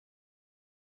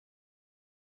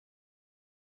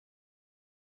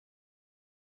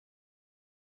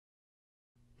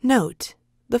Note: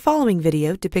 the following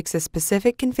video depicts a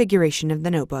specific configuration of the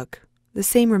notebook. The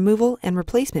same removal and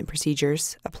replacement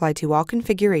procedures apply to all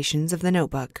configurations of the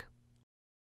notebook.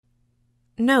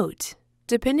 Note: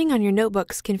 depending on your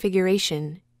notebook's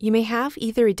configuration, you may have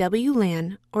either a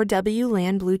WLAN or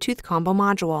WLAN Bluetooth combo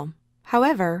module.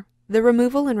 However, the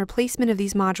removal and replacement of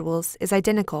these modules is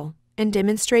identical and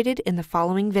demonstrated in the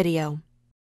following video.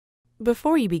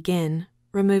 Before you begin,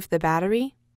 remove the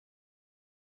battery,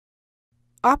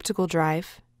 optical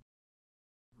drive,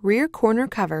 rear corner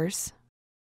covers,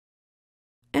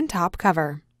 and top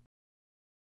cover.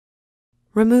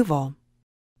 Removal.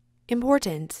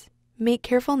 Important: make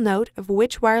careful note of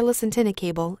which wireless antenna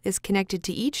cable is connected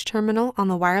to each terminal on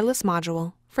the wireless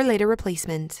module for later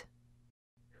replacement.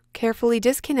 Carefully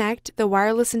disconnect the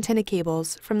wireless antenna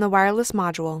cables from the wireless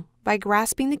module by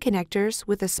grasping the connectors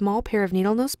with a small pair of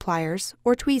needle nose pliers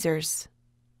or tweezers.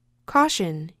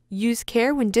 Caution: use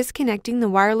care when disconnecting the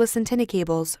wireless antenna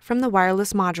cables from the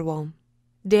wireless module.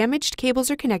 Damaged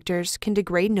cables or connectors can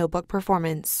degrade notebook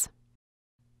performance.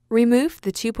 Remove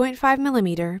the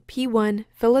 2.5mm P1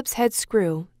 Phillips head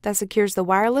screw that secures the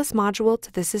wireless module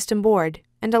to the system board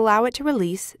and allow it to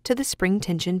release to the spring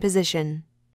tension position.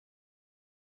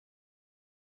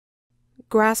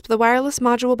 Grasp the wireless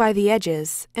module by the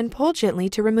edges and pull gently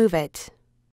to remove it.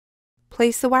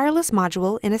 Place the wireless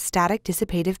module in a static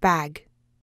dissipative bag.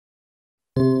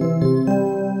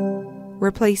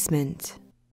 Replacement.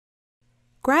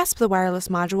 Grasp the wireless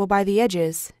module by the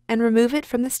edges and remove it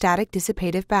from the static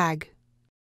dissipative bag.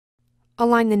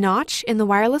 Align the notch in the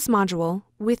wireless module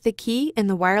with the key in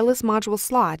the wireless module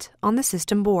slot on the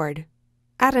system board.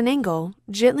 At an angle,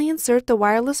 gently insert the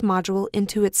wireless module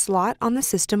into its slot on the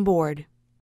system board.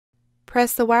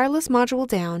 Press the wireless module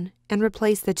down and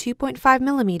replace the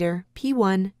 2.5mm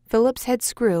P1 Phillips head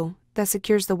screw that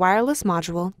secures the wireless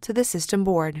module to the system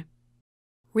board.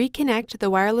 Reconnect the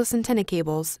wireless antenna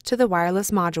cables to the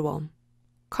wireless module.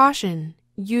 Caution: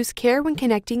 use care when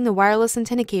connecting the wireless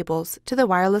antenna cables to the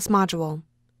wireless module.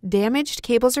 Damaged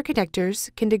cables or connectors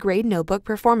can degrade notebook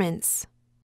performance.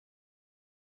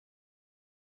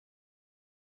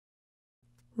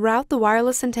 Route the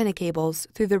wireless antenna cables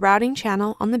through the routing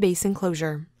channel on the base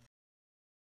enclosure.